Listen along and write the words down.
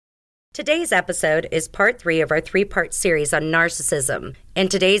Today's episode is part 3 of our 3-part series on narcissism. In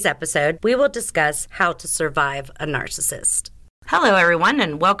today's episode, we will discuss how to survive a narcissist. Hello, everyone,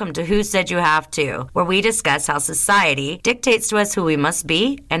 and welcome to Who Said You Have To, where we discuss how society dictates to us who we must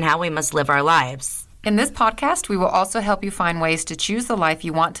be and how we must live our lives. In this podcast, we will also help you find ways to choose the life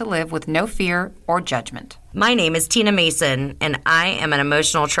you want to live with no fear or judgment. My name is Tina Mason, and I am an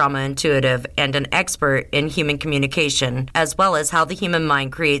emotional trauma intuitive and an expert in human communication, as well as how the human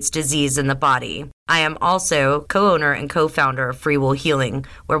mind creates disease in the body. I am also co-owner and co-founder of Free Will Healing,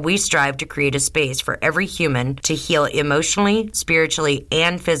 where we strive to create a space for every human to heal emotionally, spiritually,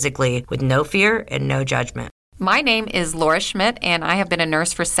 and physically with no fear and no judgment. My name is Laura Schmidt, and I have been a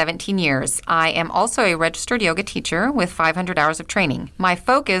nurse for 17 years. I am also a registered yoga teacher with 500 hours of training. My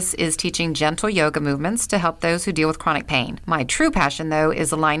focus is teaching gentle yoga movements to help those who deal with chronic pain. My true passion, though,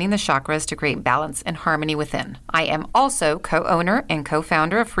 is aligning the chakras to create balance and harmony within. I am also co-owner and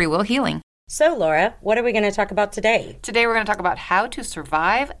co-founder of Free Will Healing. So, Laura, what are we going to talk about today? Today we're going to talk about how to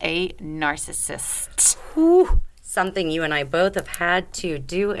survive a narcissist. Whew. Something you and I both have had to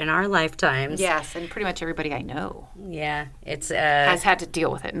do in our lifetimes. Yes, and pretty much everybody I know. Yeah, it's has had to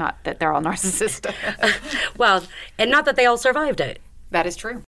deal with it, not that they're all narcissists. Well, and not that they all survived it. That is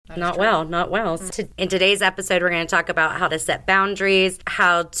true. Not well. Mm-hmm. In today's episode, we're going to talk about how to set boundaries,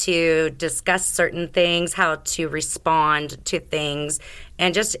 how to discuss certain things, how to respond to things,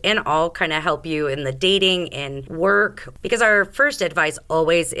 and just in all kind of help you in the dating and work. Because our first advice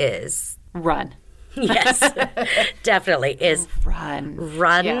always is... run. Yes, definitely is run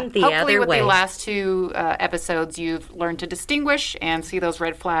the Hopefully other with way. The last 2 episodes, you've learned to distinguish and see those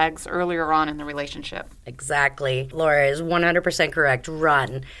red flags earlier on in the relationship. Exactly. Laura is 100% correct.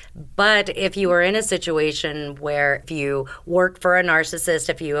 Run. But if you are in a situation where if you work for a narcissist,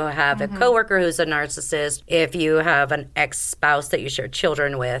 if you have a coworker who's a narcissist, if you have an ex-spouse that you share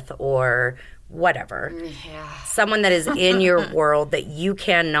children with, or whatever. Yeah. Someone that is in your world that you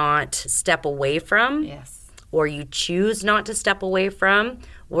cannot step away from. Yes. Or you choose not to step away from,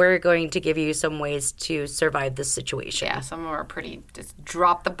 we're going to give you some ways to survive this situation. Yeah, some of them are pretty, just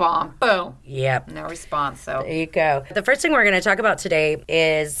drop the bomb, boom. Yep. No response, so. There you go. The first thing we're going to talk about today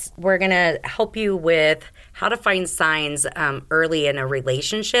is we're going to help you with how to find signs early in a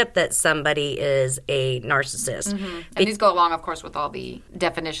relationship that somebody is a narcissist. Mm-hmm. And these go along, of course, with all the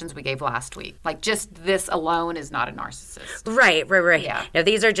definitions we gave last week. Like, just this alone is not a narcissist. Right. Yeah. Now,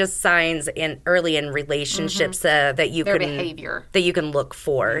 these are just signs early in relationships that you Their can behavior. That you can look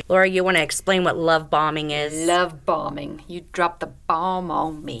for. Laura, you want to explain what love bombing is? Love bombing. You drop the bomb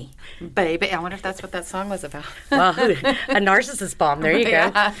on me, baby. I wonder if that's what that song was about. Well, a narcissist bomb. There you go.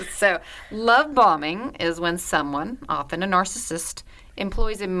 Yeah. So, love bombing is when someone, often a narcissist,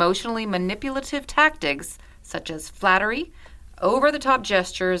 employs emotionally manipulative tactics such as flattery, over-the-top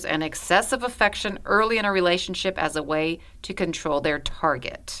gestures, and excessive affection early in a relationship as a way to control their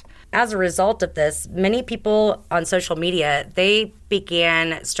target. As a result of this, many people on social media, they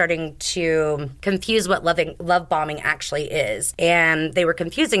began starting to confuse what love bombing actually is. And they were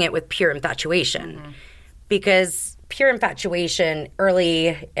confusing it with pure infatuation. Because pure infatuation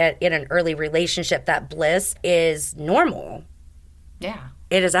in an early relationship, that bliss is normal. Yeah.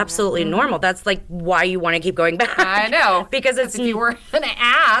 It is absolutely normal. That's like why you want to keep going back. I know. Because it's... if you were an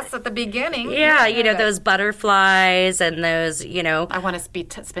ass at the beginning. Yeah, those butterflies and those, I want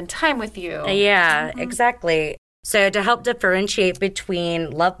to spend time with you. Yeah, exactly. So to help differentiate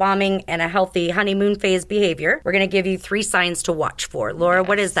between love bombing and a healthy honeymoon phase behavior, we're going to give you 3 signs to watch for. Laura,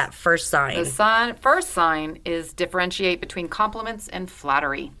 what is that first sign? The first sign is differentiate between compliments and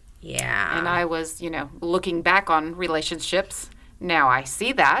flattery. Yeah. And I was, looking back on relationships. Now I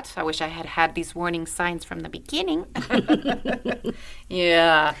see that. I wish I had had these warning signs from the beginning.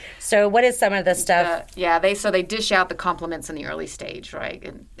 Yeah. So what is some of the stuff? They dish out the compliments in the early stage, right?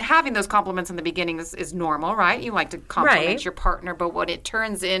 And having those compliments in the beginning is normal, right? You like to compliment your partner, but when it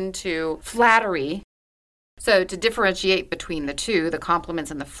turns into flattery. So to differentiate between the two, the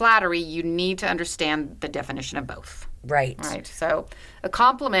compliments and the flattery, you need to understand the definition of both. Right. Right. So a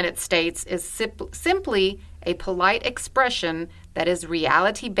compliment, it states, is simply a polite expression that is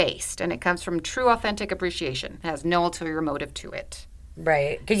reality-based, and it comes from true, authentic appreciation. It has no ulterior motive to it.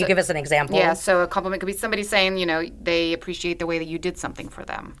 Right. Could you give us an example? Yeah, so a compliment could be somebody saying, they appreciate the way that you did something for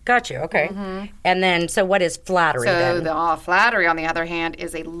them. Got you. Okay. And then, so what is flattery then? So flattery, on the other hand,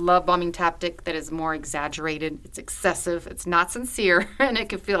 is a love-bombing tactic that is more exaggerated. It's excessive. It's not sincere, and it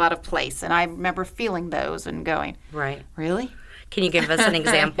can feel out of place. And I remember feeling those and going, right. Really? Can you give us an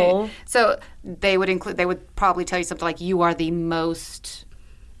example? So they would probably tell you something like, you are the most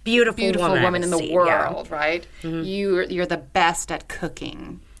beautiful woman in the world, right? Mm-hmm. You're the best at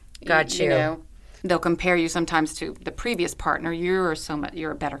cooking. Got you. You know, they'll compare you sometimes to the previous partner. You're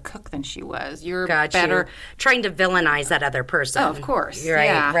a better cook than she was. You're better. Trying to villainize that other person. Oh, of course. Right,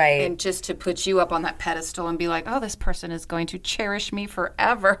 yeah. right. And just to put you up on that pedestal and be like, oh, this person is going to cherish me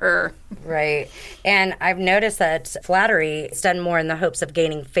forever. Right. And I've noticed that flattery is done more in the hopes of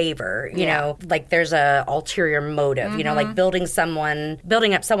gaining favor. You know, like there's a ulterior motive, you know, like building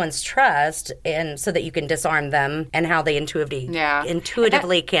up someone's trust and so that you can disarm them and how they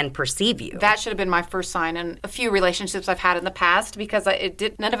intuitively can perceive you. That should have been my first sign in a few relationships I've had in the past because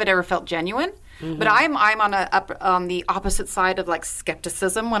none of it ever felt genuine. But I'm on the opposite side of like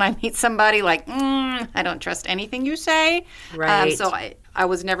skepticism when I meet somebody. Like, I don't trust anything you say. Right. So I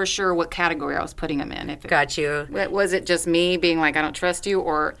was never sure what category I was putting them in. Got you. Was it just me being like, I don't trust you,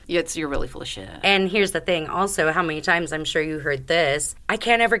 or you're really full of shit? And here's the thing also, how many times I'm sure you heard this, I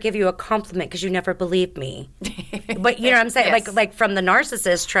can't ever give you a compliment because you never believe me. But you know what I'm saying? Yes. Like from the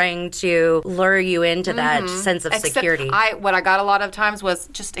narcissist trying to lure you into that sense of security. What I got a lot of times was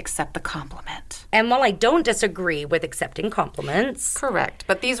just accept the compliment. And while I don't disagree with accepting compliments. Correct.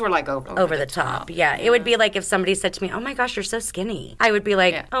 But these were like over the top. Yeah. It would be like if somebody said to me, oh my gosh, you're so skinny. I would be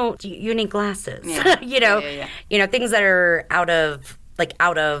like, oh, you need glasses. Yeah. You know, things that are out of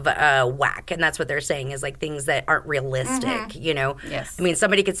whack. And that's what they're saying is like things that aren't realistic, you know? Yes. I mean,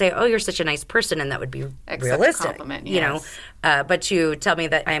 somebody could say, oh, you're such a nice person, and that would be realistic. Compliment, you know? But you tell me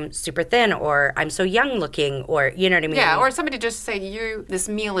that I'm super thin or I'm so young looking or, you know what I mean? Yeah, or somebody just say, this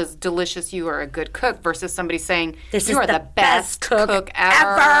meal is delicious, you are a good cook, versus somebody saying, you are the best cook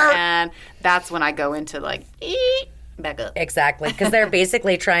ever. And that's when I go into like, back up. Exactly, because they're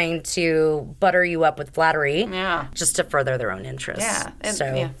basically trying to butter you up with flattery just to further their own interests.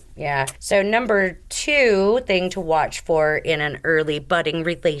 Yeah. So number 2 thing to watch for in an early budding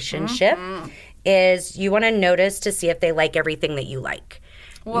relationship is you want to notice to see if they like everything that you like.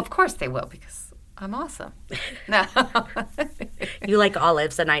 Well, of course they will, because I'm awesome. No. You like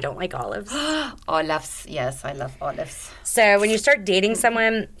olives and I don't like olives. Olives. Yes, I love olives. So when you start dating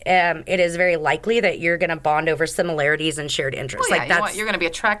someone, it is very likely that you're going to bond over similarities and shared interests. Well, yeah, you're going to be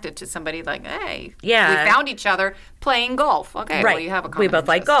attracted to somebody like, hey, we yeah, found each other playing golf. Okay, right. Well, you have a common We both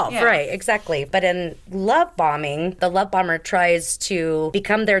like interest. golf, Yeah. right, exactly. But in love bombing, the love bomber tries to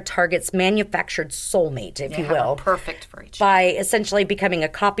become their target's manufactured soulmate, if you will. Perfect for each other. By essentially becoming a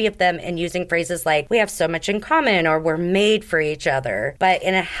copy of them and using phrases like, we have so much in common or we're made for each other. But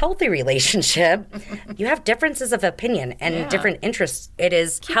in a healthy relationship, you have differences of opinion and different interests. It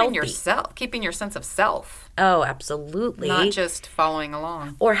is healthy. Keeping your sense of self. Oh, absolutely. Not just following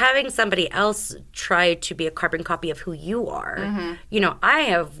along. Or having somebody else try to be a carbon copy of who you are. You know, I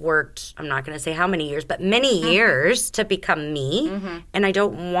have worked, I'm not going to say how many years, but many years to become me. And I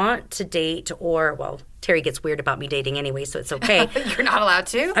don't want to date Terry gets weird about me dating anyway, so it's okay. You're not allowed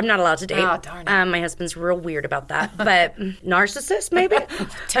to? I'm not allowed to date. Oh, darn it. My husband's real weird about that. But narcissist, maybe?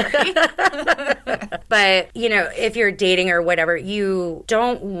 Terry? But, you know, if you're dating or whatever, you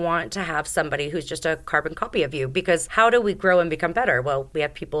don't want to have somebody who's just a carbon copy of you, because how do we grow and become better? Well, we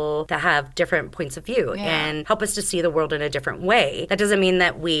have people that have different points of view and help us to see the world in a different way. That doesn't mean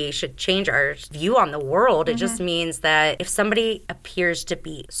that we should change our view on the world. It just means that if somebody appears to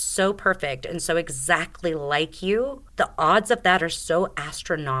be so perfect and so exactly like you, the odds of that are so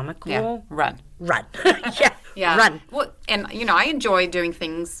astronomical. Yeah. Run. Yeah. Run. Well, and, you know, I enjoy doing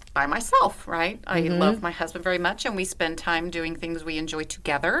things by myself, right? I love my husband very much, and we spend time doing things we enjoy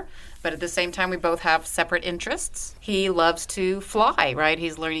together. But at the same time, we both have separate interests. He loves to fly, right?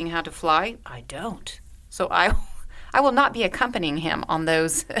 He's learning how to fly. I don't. So I will not be accompanying him on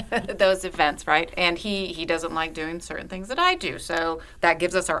those those events, right? And he doesn't like doing certain things that I do. So that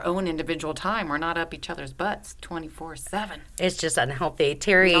gives us our own individual time. We're not up each other's butts 24/7. It's just unhealthy.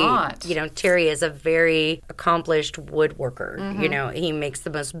 Terry is a very accomplished woodworker. You know, he makes the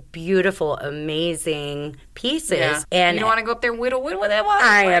most beautiful, amazing pieces. Yeah. And you don't want to go up there and whittle with it?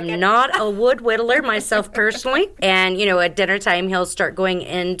 I am not a wood whittler myself personally. And, you know, at dinner time, he'll start going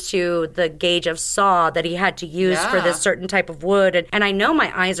into the gauge of saw that he had to use for this certain type of wood. And I know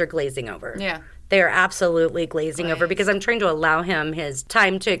my eyes are glazing over. Yeah. They are absolutely glazing over because I'm trying to allow him his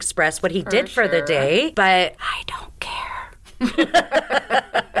time to express what he did for the day. But I don't care.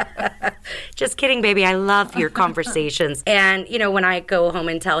 just kidding, baby. I love your conversations. And, when I go home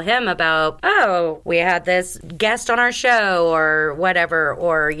and tell him about, oh, we had this guest on our show or whatever,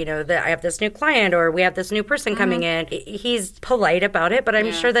 or, that I have this new client or we have this new person coming in, he's polite about it, but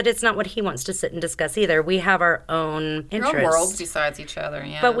I'm sure that it's not what he wants to sit and discuss either. We have our own interests. Your own worlds besides each other,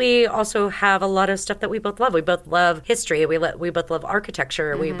 yeah. But we also have a lot of stuff that we both love. We both love history. We both love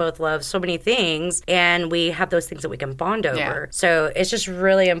architecture. We both love so many things, and we have those things that we can bond over. Yeah. So it's just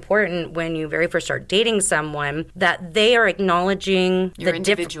really important when you very first start dating someone that they are acknowledging your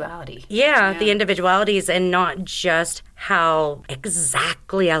individuality. The individualities, and not just how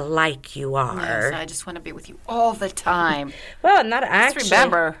exactly alike you are. Yes, I just want to be with you all the time. Well, not actually. Just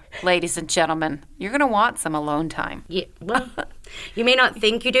remember, ladies and gentlemen, you're going to want some alone time. Yeah, well, you may not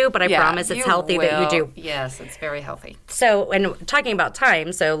think you do, but I promise it's healthy that you do. Yes, it's very healthy. So, and talking about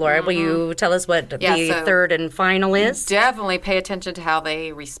time, so Laura, will you tell us what the third and final is? Definitely pay attention to how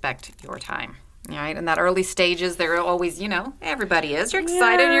they respect your time. Right? In that early stages, they're always, everybody is. You're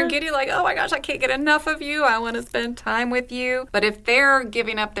excited, you're giddy, like, oh my gosh, I can't get enough of you. I want to spend time with you. But if they're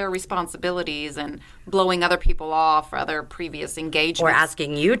giving up their responsibilities and blowing other people off for other previous engagements. Or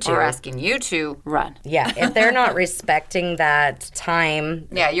asking you to. Run. Yeah, if they're not respecting that time.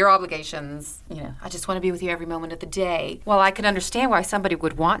 Yeah, your obligations, I just want to be with you every moment of the day. Well, I can understand why somebody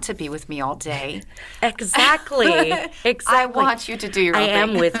would want to be with me all day. Exactly. I want you to do your own thing. I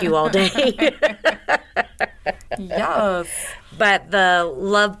am with you all day. Yes. But the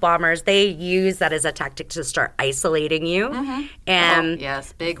love bombers, they use that as a tactic to start isolating you. And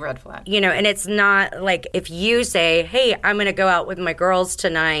yes, big red flag. And it's not like if you say, hey, I'm going to go out with my girls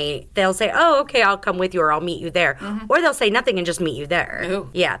tonight, they'll say, oh, okay, I'll come with you or I'll meet you there. Or they'll say nothing and just meet you there. Ooh.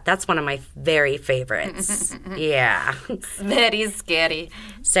 Yeah, that's one of my very favorites. Yeah. Very scary.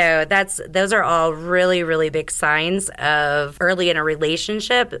 So those are all really, really big signs of early in a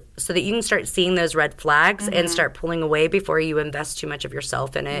relationship so that you can start seeing those red flags and start pulling away before you invest too much of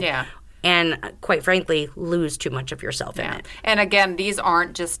yourself in it. Yeah. And quite frankly, lose too much of yourself in it. And again, these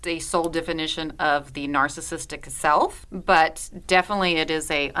aren't just a sole definition of the narcissistic self, but definitely it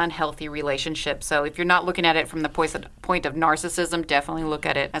is a unhealthy relationship. So if you're not looking at it from the point of narcissism, definitely look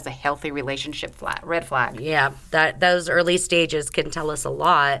at it as a healthy relationship red flag. Yeah, those early stages can tell us a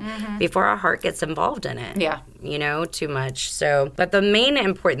lot before our heart gets involved in it. Yeah. Too much. So, but the main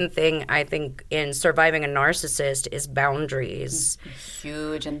important thing, I think, in surviving a narcissist is boundaries.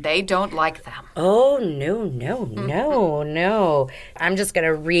 Huge, and they don't like them. Oh, no. I'm just going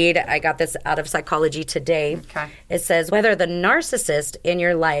to read. I got this out of Psychology Today. Okay. It says, whether the narcissist in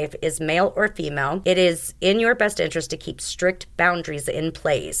your life is male or female, it is in your best interest to keep strict boundaries in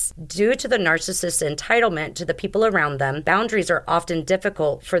place. Due to the narcissist's entitlement to the people around them, boundaries are often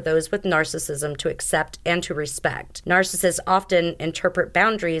difficult for those with narcissism to accept and to respect. Narcissists often interpret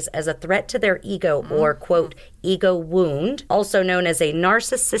boundaries as a threat to their ego or, quote, ego wound, also known as a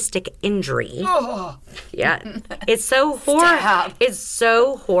narcissistic injury. Oh. Yeah. It's so horrible. It's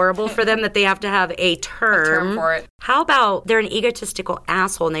so horrible for them that they have to have a term for it. How about they're an egotistical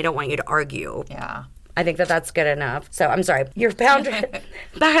asshole and they don't want you to argue? Yeah. I think that's good enough. So I'm sorry. Your boundary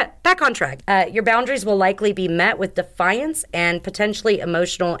back on track. Your boundaries will likely be met with defiance and potentially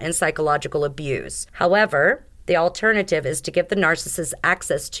emotional and psychological abuse. However, the alternative is to give the narcissist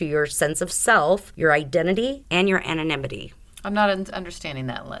access to your sense of self, your identity, and your anonymity. I'm not understanding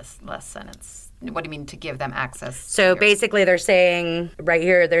that last sentence. What do you mean to give them access? So basically they're saying, right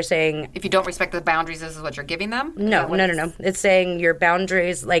here, they're saying... If you don't respect the boundaries, this is what you're giving them? No. It's saying your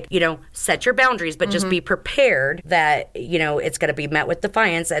boundaries, set your boundaries, but just be prepared that, it's going to be met with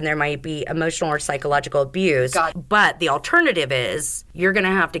defiance and there might be emotional or psychological abuse. But the alternative is you're going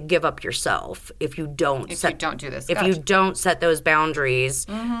to have to give up yourself if you don't do this. If you don't set those boundaries,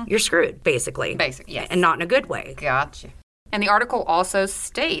 you're screwed, basically. Yes. And not in a good way. Gotcha. And the article also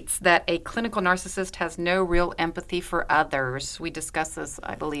states that a clinical narcissist has no real empathy for others. We discussed this,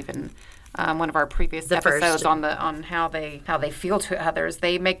 I believe, in one of our previous episodes on how they feel to others.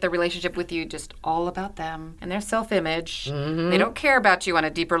 They make the relationship with you just all about them and their self-image. They don't care about you on a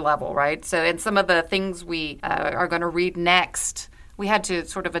deeper level, right? So, in some of the things we are going to read next, we had to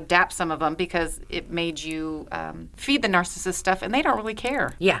sort of adapt some of them because it made you feed the narcissist stuff, and they don't really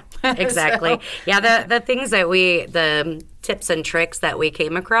care. Yeah, exactly. The things that tips and tricks that we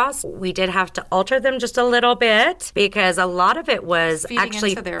came across, we did have to alter them just a little bit because a lot of it was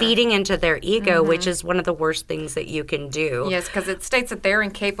feeding into their ego, which is one of the worst things that you can do. Yes, because it states that they're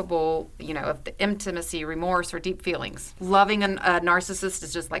incapable, of the intimacy, remorse, or deep feelings. Loving a narcissist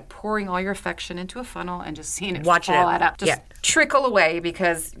is just like pouring all your affection into a funnel and just seeing it fall out. Just trickle away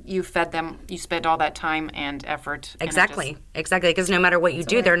because you fed them, you spent all that time and effort. Exactly, because no matter what you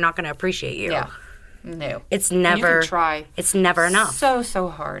do, they're not going to appreciate you. Yeah. No. It's never. You can try. It's never enough. So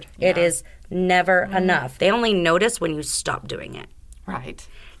hard. Yeah. It is never enough. They only notice when you stop doing it. Right.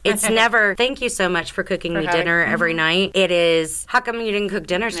 It's never, thank you so much for cooking me dinner every night. It is, how come you didn't cook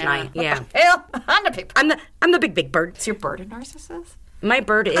dinner tonight? Yeah. What the hell? I'm the big bird. I'm the big bird. Is your bird a narcissist? My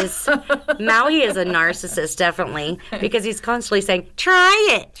bird is, Maui is a narcissist, definitely, because he's constantly saying, try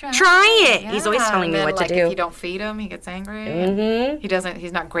it. Yeah. He's always telling me what to do. If you don't feed him, he gets angry. Mm-hmm.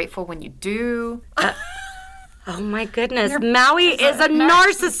 He's not grateful when you do. Oh my goodness. Maui is a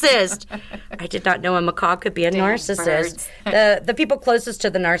narcissist. I did not know a macaw could be a narcissist. The people closest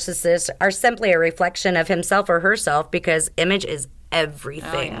to the narcissist are simply a reflection of himself or herself because image is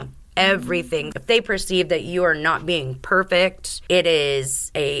everything. Oh, yeah. Everything. If they perceive that you are not being perfect, it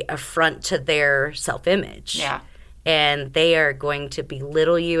is an affront to their self-image. Yeah. And they are going to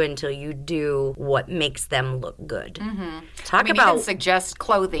belittle you until you do what makes them look good. Mm-hmm. Even suggest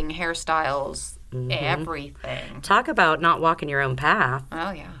clothing, hairstyles, everything. Talk about not walking your own path.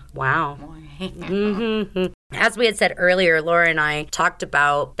 Oh, yeah. Wow. As we had said earlier, Laura and I talked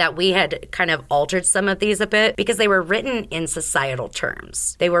about that we had kind of altered some of these a bit because they were written in societal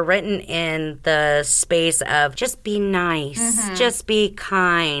terms. They were written in the space of just be nice, just be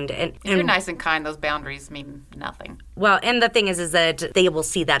kind. And if you're nice and kind, those boundaries mean nothing. Well, and the thing is that they will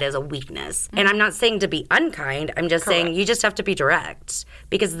see that as a weakness. And I'm not saying to be unkind. I'm just saying you just have to be direct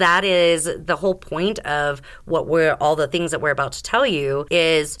because that is the whole point of all the things that we're about to tell you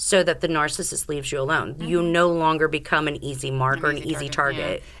is so that the narcissist leaves you alone. You no longer become an easy mark or an easy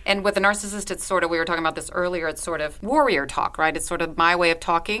target. Yeah. And with the narcissist, it's sort of, we were talking about this earlier, it's sort of warrior talk, right? It's sort of my way of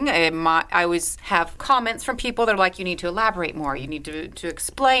talking. I always have comments from people that are like, you need to elaborate more. You need to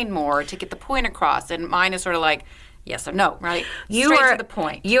explain more to get the point across. And mine is sort of like, yes or no, right? Straight to the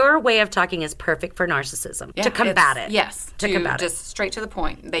point. Your way of talking is perfect for narcissism, to combat it. Yes, to combat just straight to the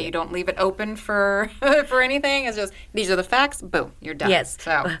point. That you don't leave it open for anything. It's just, these are the facts, boom, you're done. Yes.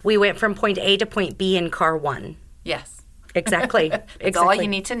 So we went from point A to point B in car 1. Yes. Exactly. That's all you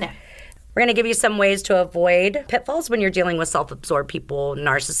need to know. We're going to give you some ways to avoid pitfalls when you're dealing with self-absorbed people,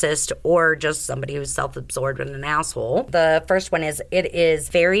 narcissist, or just somebody who's self-absorbed and an asshole. The first one is it is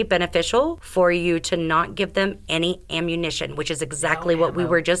very beneficial for you to not give them any ammunition, which is exactly what we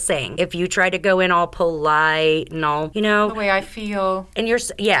were just saying. If you try to go in all polite and all, the way I feel. And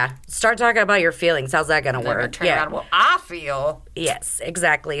start talking about your feelings. How's that going to work? Turn around, well, I feel. Yes,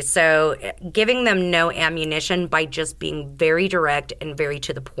 exactly. So giving them no ammunition by just being very direct and very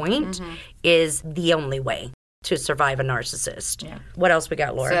to the point is the only way to survive a narcissist. Yeah. What else we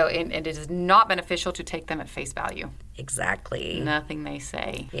got, Laura? So it is not beneficial to take them at face value. Exactly. Nothing they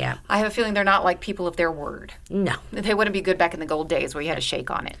say. Yeah. I have a feeling they're not like people of their word. No. They wouldn't be good back in the gold days where you had to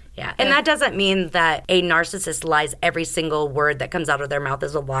shake on it. Yeah. And that doesn't mean that a narcissist lies every single word that comes out of their mouth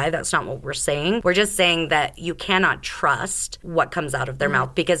is a lie. That's not what we're saying. We're just saying that you cannot trust what comes out of their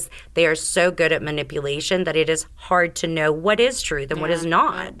mouth because they are so good at manipulation that it is hard to know what is truth and what is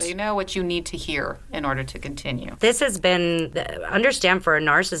not. They know what you need to hear in order to continue. This has been, understand for a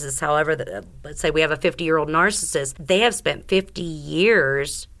narcissist, however, let's say we have a 50-year-old narcissist, they have spent 50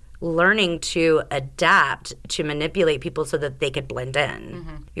 years learning to adapt to manipulate people so that they could blend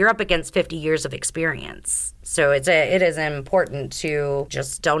in. You're up against 50 years of experience. So it is important to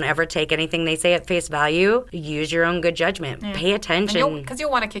just don't ever take anything they say at face value. Use your own good judgment. Yeah. Pay attention. Because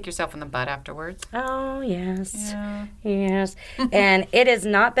you'll want to kick yourself in the butt afterwards. Oh, yes. Yeah. Yes. And it is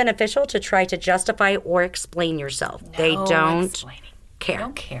not beneficial to try to justify or explain yourself. No they don't explaining. Care.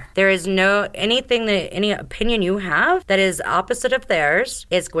 Don't care. There is any opinion you have that is opposite of theirs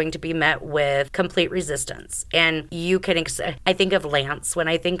is going to be met with complete resistance. And you can, I think of Lance when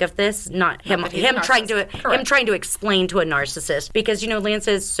I think of this, not him trying to explain to a narcissist because, Lance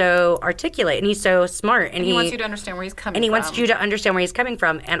is so articulate and he's so smart. And he wants you to understand where he's coming from. And he wants you to understand where he's coming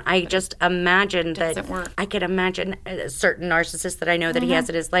from. And I just imagine I could imagine a certain narcissist that I know that he has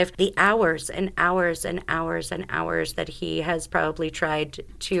in his life, the hours and hours and hours and hours that he has probably tried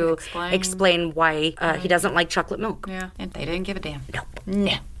to explain why he doesn't like chocolate milk. Yeah, and they didn't give a damn.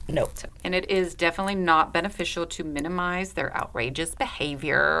 No. And it is definitely not beneficial to minimize their outrageous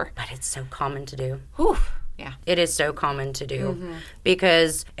behavior. But it's so common to do. Whew. Yeah. It is so common to do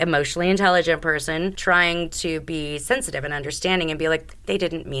because emotionally intelligent person trying to be sensitive and understanding and be like, they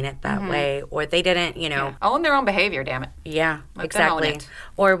didn't mean it that way, or they didn't, Own their own behavior, damn it. Yeah, Let them own exactly. it.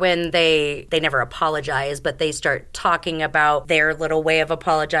 Or when they never apologize, but they start talking about their little way of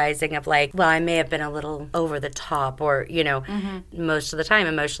apologizing of like, well, I may have been a little over the top, or, most of the time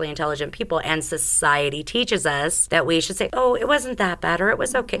emotionally intelligent people and society teaches us that we should say, oh, it wasn't that bad, or it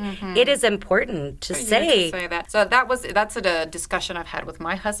was okay. It is important to say that. So that's a discussion I've had with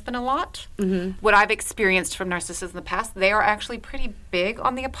my husband a lot. What I've experienced from narcissists in the past, they are actually pretty big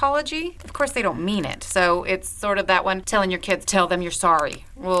on the apology. Of course, they don't mean it. So it's sort of that one, telling your kids, tell them you're sorry.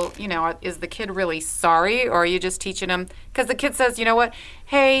 Well, is the kid really sorry, or are you just teaching them? Because the kid says, you know what?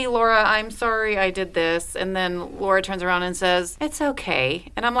 Hey, Laura, I'm sorry I did this. And then Laura turns around and says, it's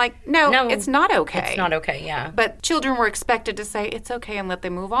okay. And I'm like, no, it's not okay. It's not okay, yeah. But children were expected to say, it's okay, and let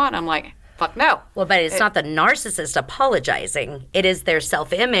them move on. I'm like, fuck no. Well, but it's not the narcissist apologizing. It is their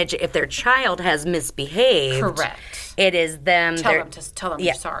self-image. If their child has misbehaved. Correct. It is them. Tell them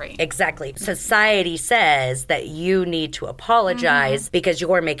you're sorry. Exactly. Society says that you need to apologize because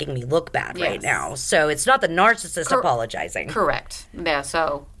you're making me look bad right now. So it's not the narcissist apologizing. Correct. Yeah.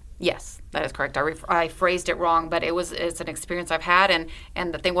 So yes, that is correct. I phrased it wrong, but it's an experience I've had,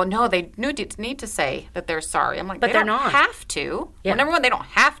 and the thing. Well, no, they need to say that they're sorry. I'm like, but they're not have to. Yeah. Well, number one, they don't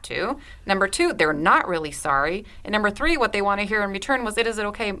have to. Number two, they're not really sorry. And number three, what they want to hear in return was, is it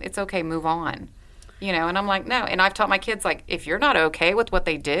okay? It's okay. Move on. And I'm like, no. And I've taught my kids, like, if you're not okay with what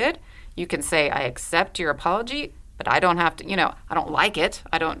they did, you can say, I accept your apology, but I don't have to, I don't like it.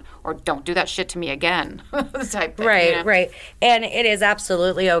 Don't do that shit to me again. Type thing, Right. And it is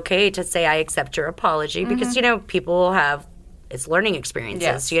absolutely okay to say, I accept your apology because, people have, it's learning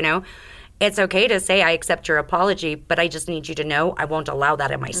experiences, It's okay to say, I accept your apology, but I just need you to know I won't allow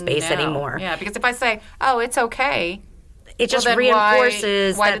that in my space anymore. Yeah, because if I say, oh, it's okay, it just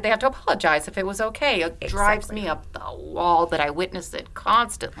reinforces why did they have to apologize if it was okay? It drives me up the wall that I witness it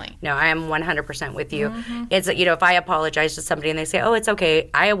constantly. No, I am 100% with you. It's, if I apologize to somebody and they say, oh, it's okay,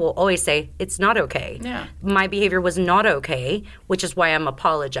 I will always say, it's not okay. Yeah. My behavior was not okay, which is why I'm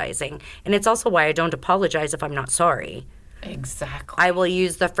apologizing. And it's also why I don't apologize if I'm not sorry. Exactly. I will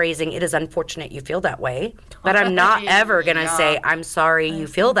use the phrasing, it is unfortunate you feel that way, but I'm not ever going to say, I'm sorry you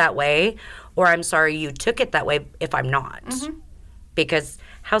feel that way, or I'm sorry you took it that way if I'm not. Because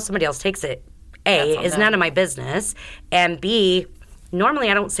how somebody else takes it, A, is none of my business, and B,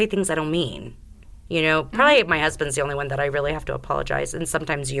 normally I don't say things I don't mean. Probably my husband's the only one that I really have to apologize, and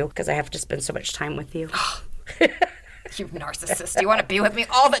sometimes you, because I have to spend so much time with you. You narcissist. You want to be with me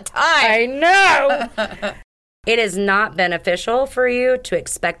all the time. I know! It is not beneficial for you to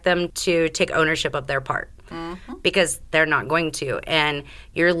expect them to take ownership of their part because they're not going to. And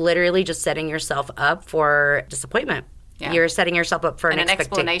you're literally just setting yourself up for disappointment. Yeah. You're setting yourself up for an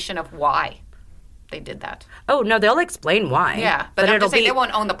explanation of why they did that. Oh, no, they'll explain why. Yeah, but I'm just saying they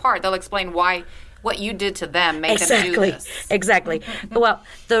won't own the part. They'll explain why. What you did to them made them do this. Exactly. Well,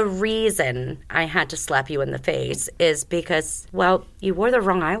 the reason I had to slap you in the face is because, well, you wore the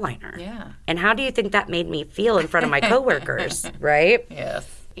wrong eyeliner. Yeah. And how do you think that made me feel in front of my coworkers, right? Yes.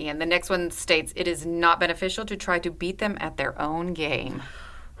 And the next one states, it is not beneficial to try to beat them at their own game.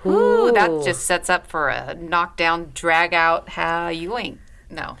 Ooh, that just sets up for a knockdown, drag out, you ain't.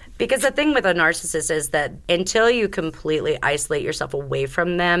 No. Because the thing with a narcissist is that until you completely isolate yourself away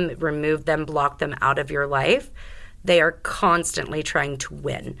from them, remove them, block them out of your life, they are constantly trying to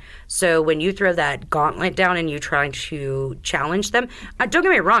win. So when you throw that gauntlet down and you try to challenge them, don't get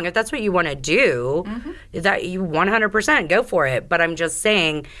me wrong, if that's what you want to do, that you 100% go for it. But I'm just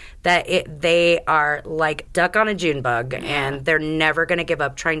saying that they are like duck on a June bug, and they're never going to give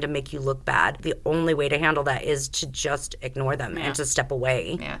up trying to make you look bad. The only way to handle that is to just ignore them and to step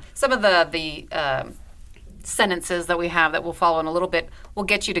away. Yeah. Some of the sentences that we have that we'll follow in a little bit will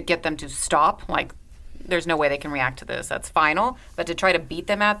get you to get them to stop, like, there's no way they can react to this. That's final. But to try to beat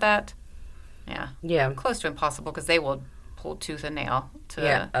them at that, close to impossible, because they will pull tooth and nail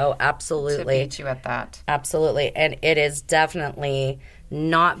absolutely. To beat you at that. Absolutely. And it is definitely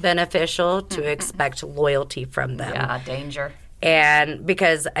not beneficial to expect loyalty from them. Yeah, danger. And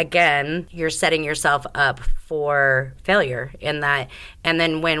because, again, you're setting yourself up for failure in that. And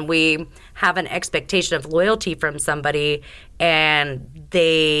then when we have an expectation of loyalty from somebody and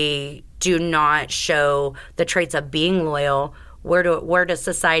they do not show the traits of being loyal, where does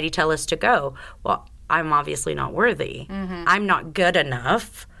society tell us to go? Well, I'm obviously not worthy. I'm not good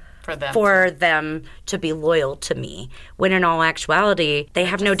enough for them to be loyal to me. When in all actuality, they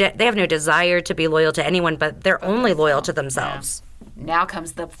have no desire to be loyal to anyone, but they're only loyal to themselves. Yeah. Now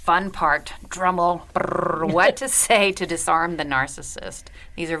comes the fun part. Drummel. What to say to disarm the narcissist.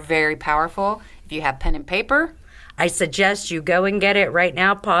 These are very powerful. If you have pen and paper, I suggest you go and get it right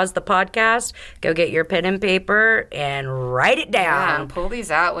now. Pause the podcast. Go get your pen and paper and write it down. Yeah, pull these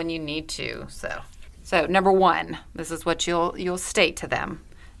out when you need to. So number 1, this is what you'll state to them.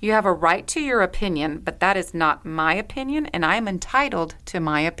 You have a right to your opinion, but that is not my opinion, and I am entitled to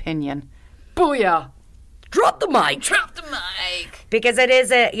my opinion. Booyah! Drop the mic. Drop the mic. Because it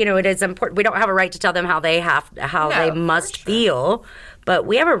is important. We don't have a right to tell them how they must feel, but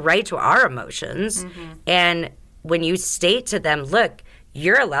we have a right to our emotions. Mm-hmm. And when you state to them, look,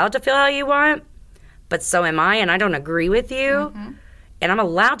 you're allowed to feel how you want, but so am I, and I don't agree with you, and I'm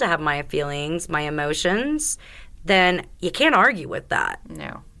allowed to have my feelings, my emotions, then you can't argue with that.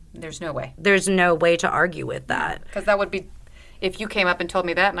 No, there's no way. There's no way to argue with that. Because that would be, if you came up and told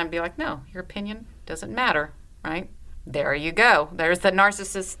me that, and I'd be like, no, your opinion doesn't matter, right? There you go. There's the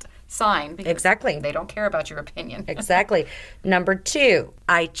narcissist sign. Exactly. They don't care about your opinion. Exactly. Number 2,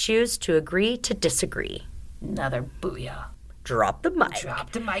 I choose to agree to disagree. Another booyah. Drop the mic.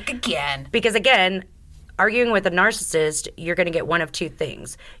 Drop the mic again. Because again, arguing with a narcissist, you're going to get one of 2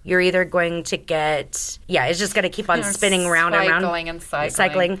 things. You're either going to get, it's just going to keep on spinning round and round. Cycling and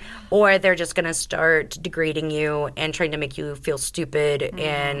cycling. Or they're just going to start degrading you and trying to make you feel stupid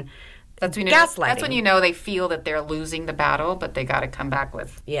and gaslighting. That's when you know they feel that they're losing the battle, but they got to come back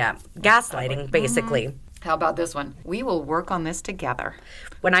with. Yeah, gaslighting, basically. How about this one? We will work on this together.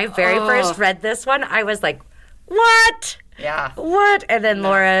 When I very first read this one, I was like, what? Yeah. What? And then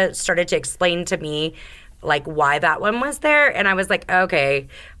Laura started to explain to me like why that one was there, and I was like, okay,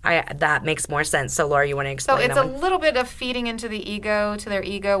 that makes more sense. So Laura, you want to explain? So it's a little bit of feeding into their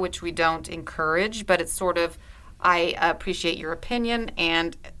ego, which we don't encourage, but it's sort of, I appreciate your opinion,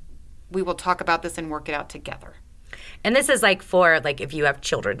 and we will talk about this and work it out together. And this is like for like if you have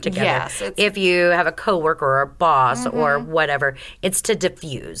children together. Yes. If you have a coworker or a boss or whatever, it's to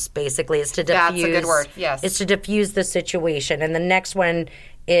diffuse. Basically, it's to diffuse. That's a good word. Yes. It's to diffuse the situation. And the next one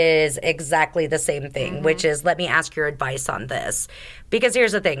is exactly the same thing, which is let me ask your advice on this. Because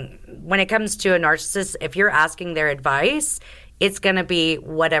here's the thing. When it comes to a narcissist, if you're asking their advice, it's going to be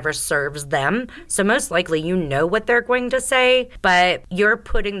whatever serves them. So most likely you know what they're going to say, but you're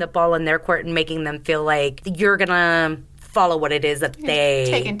putting the ball in their court and making them feel like you're going to follow what it is that they...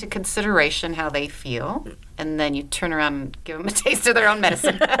 Take into consideration how they feel, and then you turn around and give them a taste of their own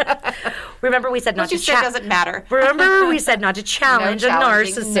medicine. Remember we said not to... What you said doesn't matter. Remember we said not to challenge a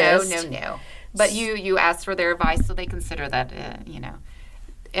narcissist. No. But you asked for their advice, so they consider that,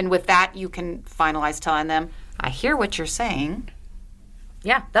 And with that, you can finalize telling them, I hear what you're saying.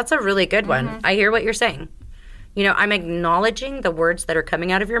 Yeah, that's a really good one. I hear what you're saying. You know, I'm acknowledging the words that are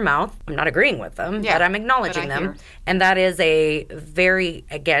coming out of your mouth. I'm not agreeing with them, but I'm acknowledging them. And that is a very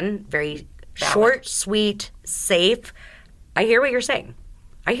valid. Short, sweet, safe. I hear what you're saying.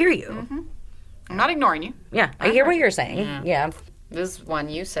 I hear you. I'm not ignoring you. Yeah, I hear what you're saying. Yeah. This one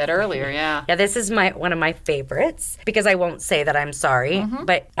you said earlier, yeah. Yeah, this is one of my favorites because I won't say that I'm sorry,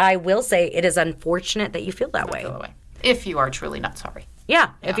 but I will say it is unfortunate that you feel that way. If you are truly not sorry.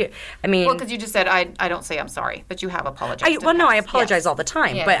 Yeah. Well, because you just said I don't say I'm sorry, but you have apologized. I apologize all the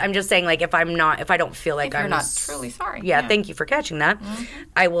time, but I'm just saying like if I don't feel like I'm not truly sorry. Yeah, thank you for catching that.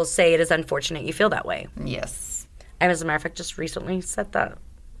 I will say it is unfortunate you feel that way. Yes. As a matter of fact, just recently said that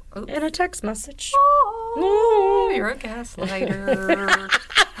in a text message. Oh, you're a gaslighter.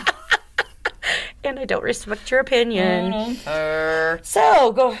 And I don't respect your opinion.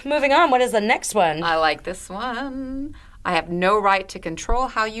 So, moving on. What is the next one? I like this one. I have no right to control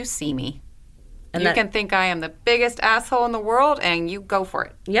how you see me. And you can think I am the biggest asshole in the world, and you go for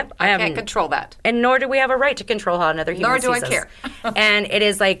it. Yep. I can't control that. And nor do we have a right to control how another human sees us. Nor do I care. And it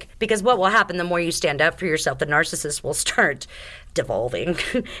is like, because what will happen, the more you stand up for yourself, the narcissist will start devolving.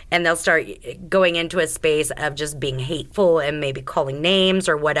 And they'll start going into a space of just being hateful and maybe calling names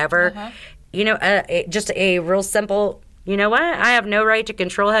or whatever. You know, just a real simple... You know what? I have no right to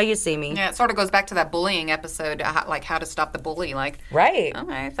control how you see me. Yeah, it sort of goes back to that bullying episode, like how to stop the bully. Like, right.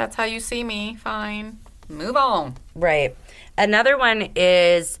 Okay, if that's how you see me, fine. Move on. Right. Another one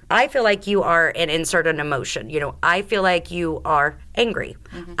is, I feel like you are, and insert an emotion. You know, I feel like you are angry.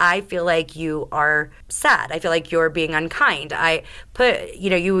 I feel like you are sad. I feel like you're being unkind. I put,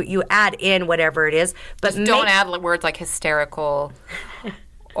 you add in whatever it is. But just don't add words like hysterical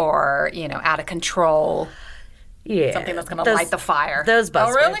or, out of control. Yeah. Something that's going to light the fire. Those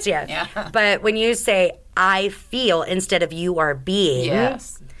buzzwords, really? yeah. But when you say, I feel, instead of you are being,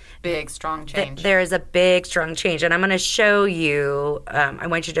 big, strong change. There is a big, strong change. And I'm going to show you, I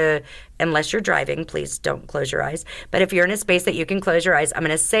want you to, unless you're driving, please don't close your eyes. But if you're in a space that you can close your eyes, I'm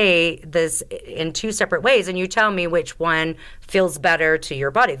going to say this in 2 separate ways. And you tell me which one feels better to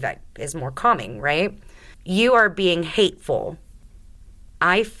your body, that is more calming, right? You are being hateful.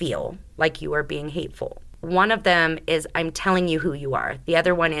 I feel like you are being hateful. One of them is I'm telling you who you are. The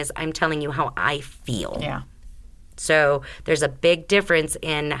other one is I'm telling you how I feel. Yeah. So there's a big difference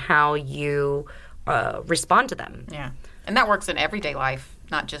in how you respond to them. Yeah. And that works in everyday life,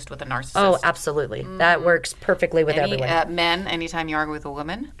 not just with a narcissist. Oh, absolutely. That works perfectly with everyone. Men, anytime you argue with a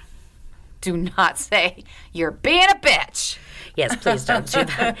woman, do not say, you're being a bitch. Yes, please don't do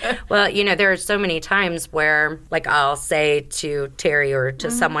that. Well, there are so many times where, like, I'll say to Terry or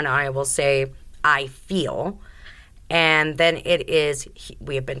to someone, I will say, I feel. And then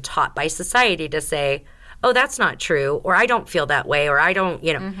we have been taught by society to say, oh, that's not true, or I don't feel that way, or I don't,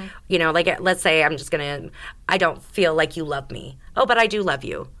 like, let's say I don't feel like you love me. Oh, but I do love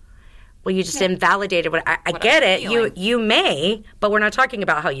you. Well, you just invalidated what I get it. You may, but we're not talking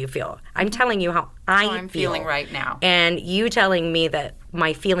about how you feel. I'm telling you how I'm feeling right now. And you telling me that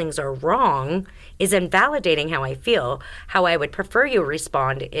my feelings are wrong is invalidating how I feel. How I would prefer you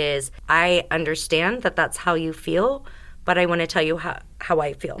respond is, I understand that that's how you feel, but I want to tell you how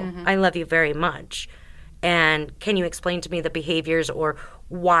I feel. I love you very much. And can you explain to me the behaviors or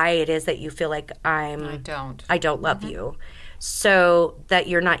why it is that you feel like I don't love you? So that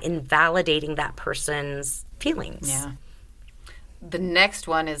you're not invalidating that person's feelings. Yeah. The next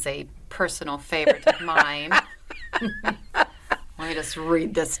one is a personal favorite of mine. Let me just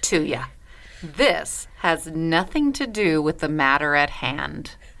read this to you. This has nothing to do with the matter at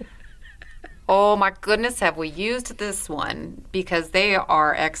hand. Oh my goodness, have we used this one? Because they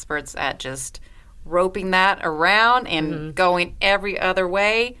are experts at just roping that around and going every other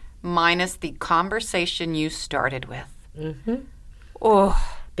way, minus the conversation you started with.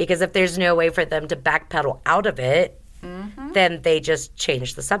 Oh, because if there's no way for them to backpedal out of it, then they just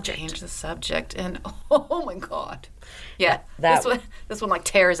change the subject. And oh my God. Yeah, this one like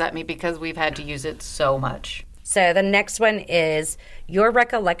tears at me because we've had to use it so much. So the next one is, your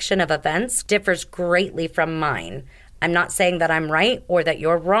recollection of events differs greatly from mine. I'm not saying that I'm right or that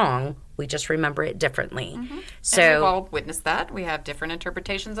you're wrong. We just remember it differently. So and we've all witnessed that. We have different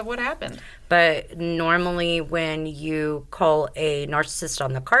interpretations of what happened. But normally when you call a narcissist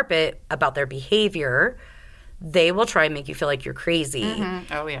on the carpet about their behavior, they will try and make you feel like you're crazy.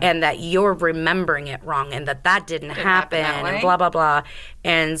 Oh, yeah. And that you're remembering it wrong and that didn't happen and blah, blah, blah.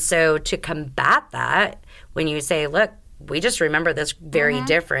 And so to combat that, when you say, look, we just remember this very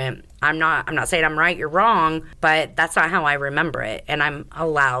different. I'm not saying I'm right, you're wrong, but that's not how I remember it, and I'm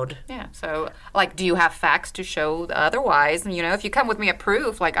allowed. Yeah, so, like, do you have facts to show otherwise? And, if you come with me a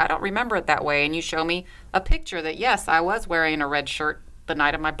proof, like, I don't remember it that way, and you show me a picture that, yes, I was wearing a red shirt the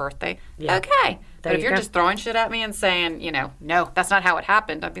night of my birthday, okay. But if you're just throwing shit at me and saying, no, that's not how it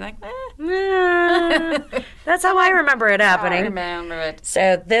happened, I'd be like, that's how I remember it happening. I remember it.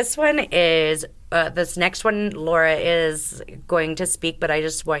 So this one is... this next one, Laura is going to speak, but I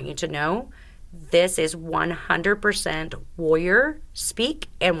just want you to know this is 100% Warrior speak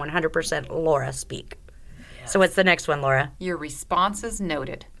and 100% Laura speak. Yes. So what's the next one, Laura? Your response is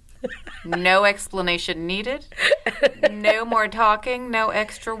noted. No explanation needed. No more talking. No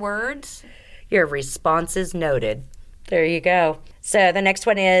extra words. Your response is noted. There you go. So the next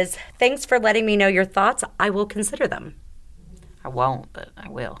one is, thanks for letting me know your thoughts. I will consider them. I won't, but I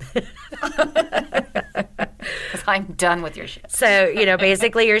will. Because I'm done with your shit. So,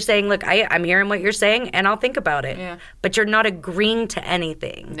 basically you're saying, look, I'm hearing what you're saying, and I'll think about it. Yeah. But you're not agreeing to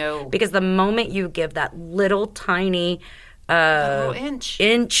anything. No. Because the moment you give that little tiny little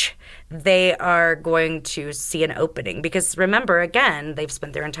inch, they are going to see an opening. Because remember, again, they've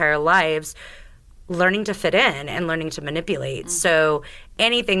spent their entire lives learning to fit in and learning to manipulate. So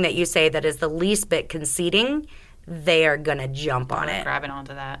anything that you say that is the least bit conceding, they are going to jump on it. Grabbing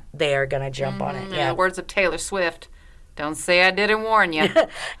onto that. They are going to jump on it, yeah. In the words of Taylor Swift, don't say I didn't warn you.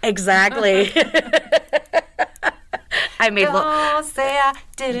 Exactly. Don't say I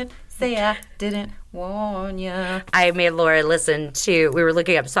didn't warn you. I made Laura listen to, we were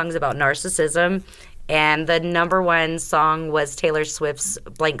looking up songs about narcissism, and the number one song was Taylor Swift's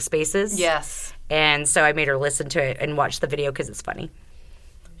Blank Spaces. Yes. And so I made her listen to it and watch the video because it's funny.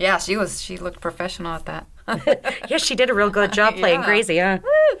 Yeah, she looked professional at that. Yeah, she did a real good job playing crazy, huh?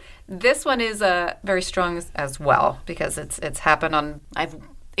 Woo. This one is very strong as well because it's happened I've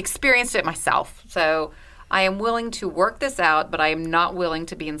experienced it myself. So I am willing to work this out, but I am not willing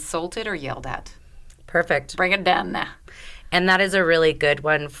to be insulted or yelled at. Perfect. Bring it down now. And that is a really good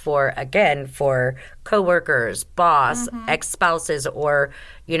one for coworkers, boss, ex-spouses, or,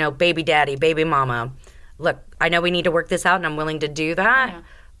 baby daddy, baby mama. Look, I know we need to work this out and I'm willing to do that,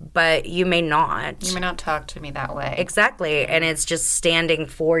 but you may not. You may not talk to me that way. Exactly. And it's just standing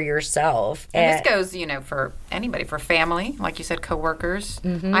for yourself. And this goes, for anybody, for family, like you said, coworkers.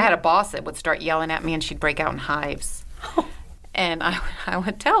 I had a boss that would start yelling at me and she'd break out in hives. And I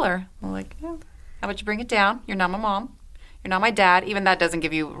would tell her, how about you bring it down? You're not my mom. You're not my dad. Even that doesn't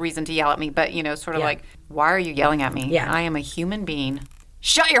give you reason to yell at me, but, like, why are you yelling at me? Yeah. I am a human being.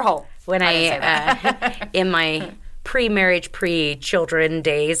 Shut your hole. When in my pre-marriage, pre-children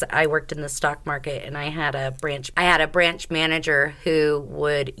days, I worked in the stock market, and I had a branch manager who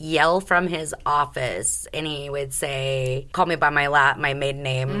would yell from his office, and he would say, call me by my maiden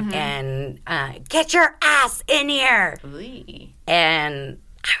name, and get your ass in here. Ooh. And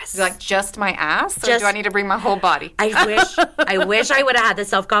I was like, just my ass? Or do I need to bring my whole body? I wish I would have had the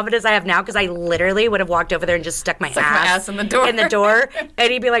self-confidence I have now, because I literally would have walked over there and just stuck my ass in the door.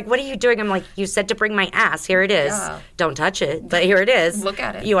 And he'd be like, what are you doing? I'm like, you said to bring my ass. Here it is. Yeah. Don't touch it, but here it is. Look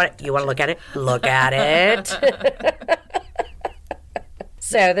at it. You want to look at it? Look at it.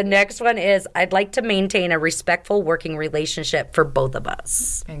 So the next one is, I'd like to maintain a respectful working relationship for both of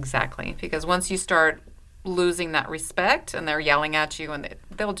us. Exactly. Because once you start losing that respect and they're yelling at you, and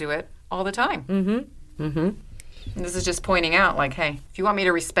they'll do it all the time. And this is just pointing out, like, hey, if you want me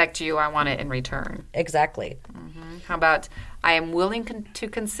to respect you, I want it in return. Exactly. How about, I am willing to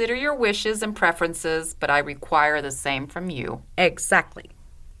consider your wishes and preferences, but I require the same from you. Exactly.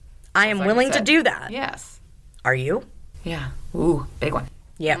 I am willing to do that. Yes. Are you? Yeah. Ooh, big one.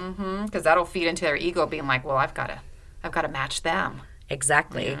 Yeah. Because that'll feed into their ego, being like, well, I've got to match them.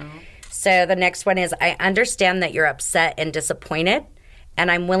 Exactly. So the next one is, I understand that you're upset and disappointed, and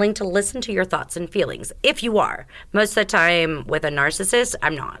I'm willing to listen to your thoughts and feelings. If you are. Most of the time with a narcissist,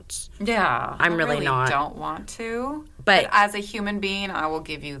 I'm not. Yeah. I'm really not. I don't want to. But as a human being, I will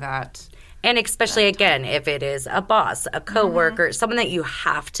give you that. And especially, again, if it is a boss, a coworker, someone that you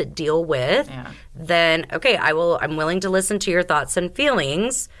have to deal with, then, okay, I'm willing to listen to your thoughts and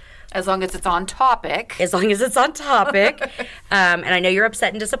feelings. As long as it's on topic. And I know you're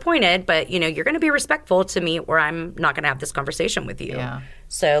upset and disappointed, but, you're going to be respectful to me, or I'm not going to have this conversation with you. Yeah.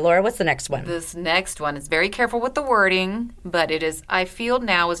 So, Laura, what's the next one? This next one is very careful with the wording, but it is, I feel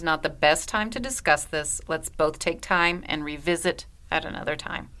now is not the best time to discuss this. Let's both take time and revisit at another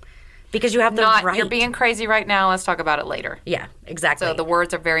time. Because you have the right. You're being crazy right now. Let's talk about it later. Yeah, exactly. So the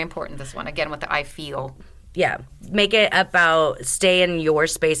words are very important, this one. Again, with the I feel. Yeah. Make it about stay in your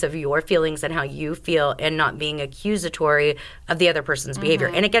space of your feelings and how you feel, and not being accusatory of the other person's behavior.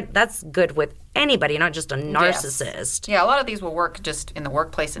 And again, that's good with anybody, not just a narcissist. Yes. Yeah, a lot of these will work just in the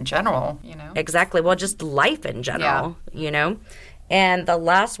workplace in general, Exactly. Well, just life in general, And the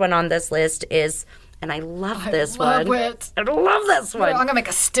last one on this list is, and I love this one. I love this one. I'm going to make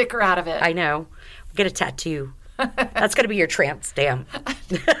a sticker out of it. I know. Get a tattoo. That's going to be your tramp stamp.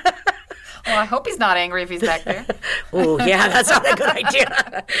 Well, I hope he's not angry if he's back there. Oh, yeah, that's not a good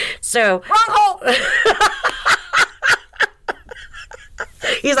idea. So, wrong hole.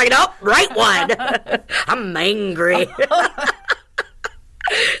 He's like, nope, right one. I'm angry.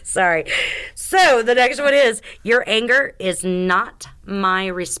 Sorry. So the next one is, your anger is not my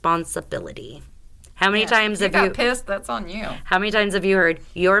responsibility. How many times have you got pissed? That's on you. How many times have you heard,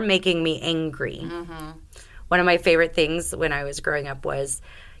 you're making me angry? One of my favorite things when I was growing up was,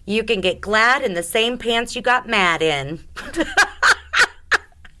 you can get glad in the same pants you got mad in.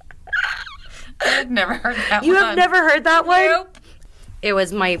 I've never heard that one. You have never heard that one? Nope. It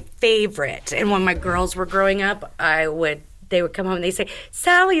was my favorite. And when my girls were growing up, they would come home and they'd say,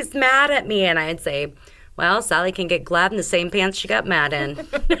 Sally's mad at me. And I'd say, well, Sally can get glad in the same pants she got mad in.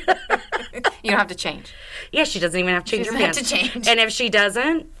 You don't have to change. Yeah, she doesn't even have to change her pants. Have to change. And if she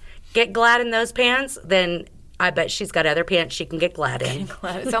doesn't get glad in those pants, then I bet she's got other pants she can get glad in.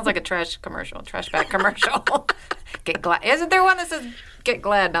 It sounds like a trash bag commercial. Get glad. Isn't there one that says get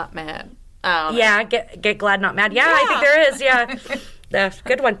glad, not mad? Yeah, get glad, not mad. Yeah, I think there is. Yeah. That's a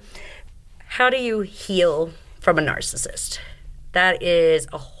good one. How do you heal from a narcissist? That is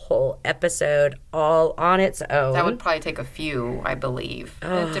a whole episode all on its own. That would probably take a few, I believe.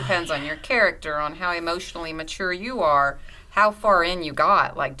 It depends on your character, on how emotionally mature you are, how far in you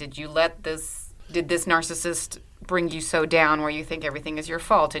got. Like, did this narcissist bring you so down where you think everything is your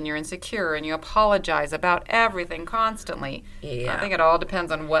fault and you're insecure and you apologize about everything constantly? Yeah. I think it all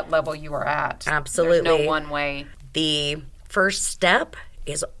depends on what level you are at. Absolutely. There's no one way. The first step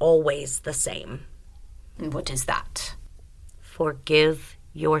is always the same. And what is that? Forgive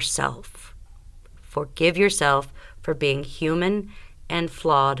yourself. Forgive yourself for being human and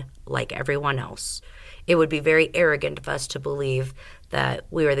flawed like everyone else. It would be very arrogant of us to believe that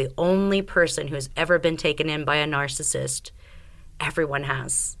we are the only person who's ever been taken in by a narcissist. Everyone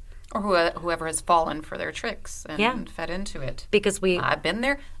has. Or whoever has fallen for their tricks and fed into it. Because I've been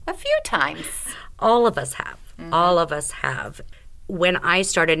there a few times. All of us have. All of us have. When I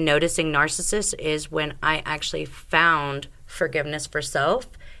started noticing narcissists is when I actually found forgiveness for self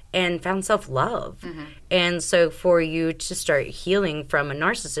and found self-love. And so for you to start healing from a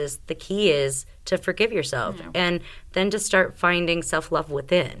narcissist, the key is to forgive yourself and then to start finding self-love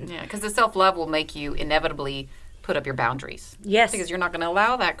within. Yeah, because the self-love will make you inevitably put up your boundaries. Yes. Because you're not going to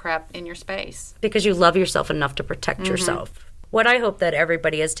allow that crap in your space. Because you love yourself enough to protect yourself. What I hope that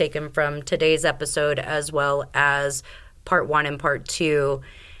everybody has taken from today's episode, as well as part 1 and part 2,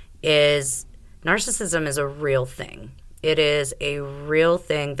 is narcissism is a real thing. It is a real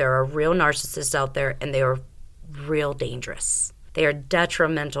thing. There are real narcissists out there, and they are real dangerous. They are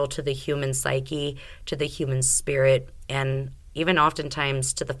detrimental to the human psyche, to the human spirit, and even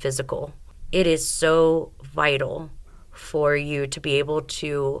oftentimes to the physical. It is so vital for you to be able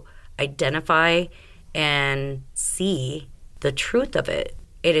to identify and see the truth of it.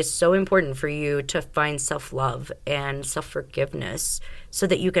 It is so important for you to find self-love and self-forgiveness so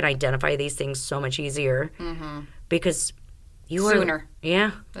that you can identify these things so much easier. Because you are... Sooner.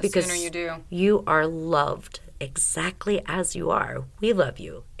 Yeah. The because sooner you do. You are loved exactly as you are. We love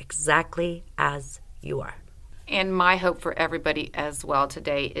you exactly as you are. And my hope for everybody as well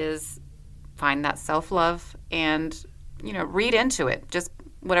today is find that self-love and, read into it. Just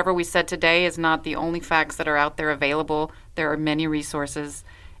whatever we said today is not the only facts that are out there available. There are many resources.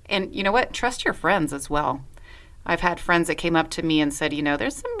 And you know what? Trust your friends as well. I've had friends that came up to me and said,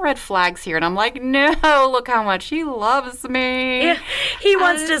 there's some red flags here. And I'm like, no, look how much he loves me. Yeah, he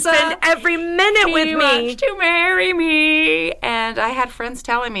wants to spend every minute with me. He wants to marry me. And I had friends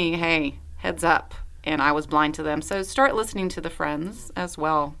telling me, hey, heads up. And I was blind to them. So start listening to the friends as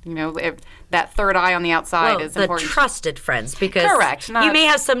well. If that third eye on the outside is important. The trusted friends, because correct, you may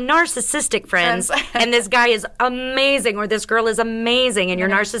have some narcissistic friends, and this guy is amazing, or this girl is amazing, and your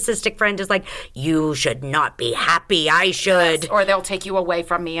narcissistic friend is like, you should not be happy, I should. Yes, or they'll take you away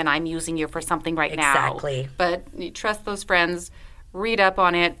from me, and I'm using you for something right now. Exactly. But you trust those friends. Read up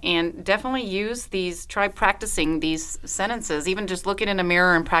on it, and definitely try practicing these sentences, even just looking in a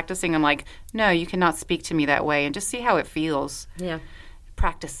mirror and practicing. I'm like, no, you cannot speak to me that way, and just see how it feels. Yeah.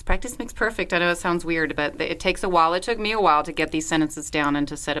 Practice makes perfect. I know it sounds weird, but it takes a while. It took me a while to get these sentences down and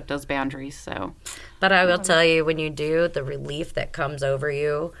to set up those boundaries. So, but I will tell you, when you do, the relief that comes over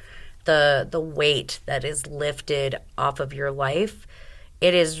you, the weight that is lifted off of your life,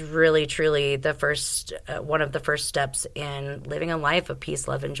 it is really, truly the first, one of the first steps in living a life of peace,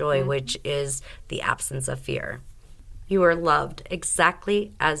 love, and joy, which is the absence of fear. You are loved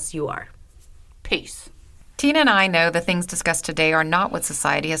exactly as you are. Peace. Tina and I know the things discussed today are not what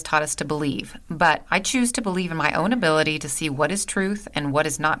society has taught us to believe, but I choose to believe in my own ability to see what is truth and what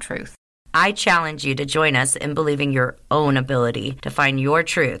is not truth. I challenge you to join us in believing your own ability to find your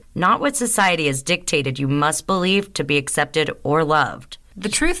truth, not what society has dictated you must believe to be accepted or loved. The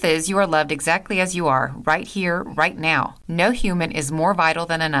truth is you are loved exactly as you are, right here, right now. No human is more vital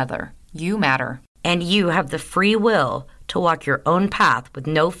than another. You matter. And you have the free will to walk your own path with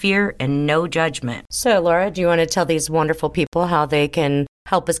no fear and no judgment. So, Laura, do you want to tell these wonderful people how they can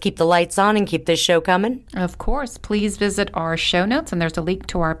help us keep the lights on and keep this show coming? Of course. Please visit our show notes, and there's a link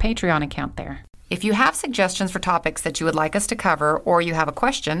to our Patreon account there. If you have suggestions for topics that you would like us to cover, or you have a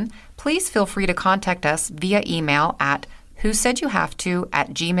question, please feel free to contact us via email at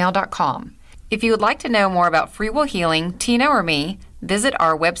whosaidyouvetoat@gmail.com. If you would like to know more about free will healing, Tina or me, visit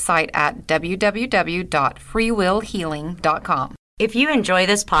our website at www.freewillhealing.com. If you enjoy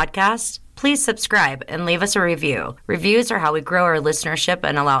this podcast, please subscribe and leave us a review. Reviews are how we grow our listenership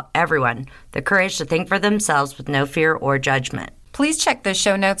and allow everyone the courage to think for themselves with no fear or judgment. Please check the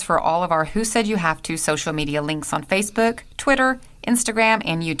show notes for all of our Who Said You Have To social media links on Facebook, Twitter, Instagram,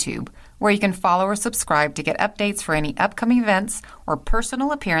 and YouTube, where you can follow or subscribe to get updates for any upcoming events or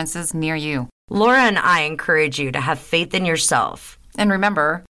personal appearances near you. Laura and I encourage you to have faith in yourself. And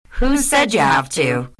remember, who said you have to?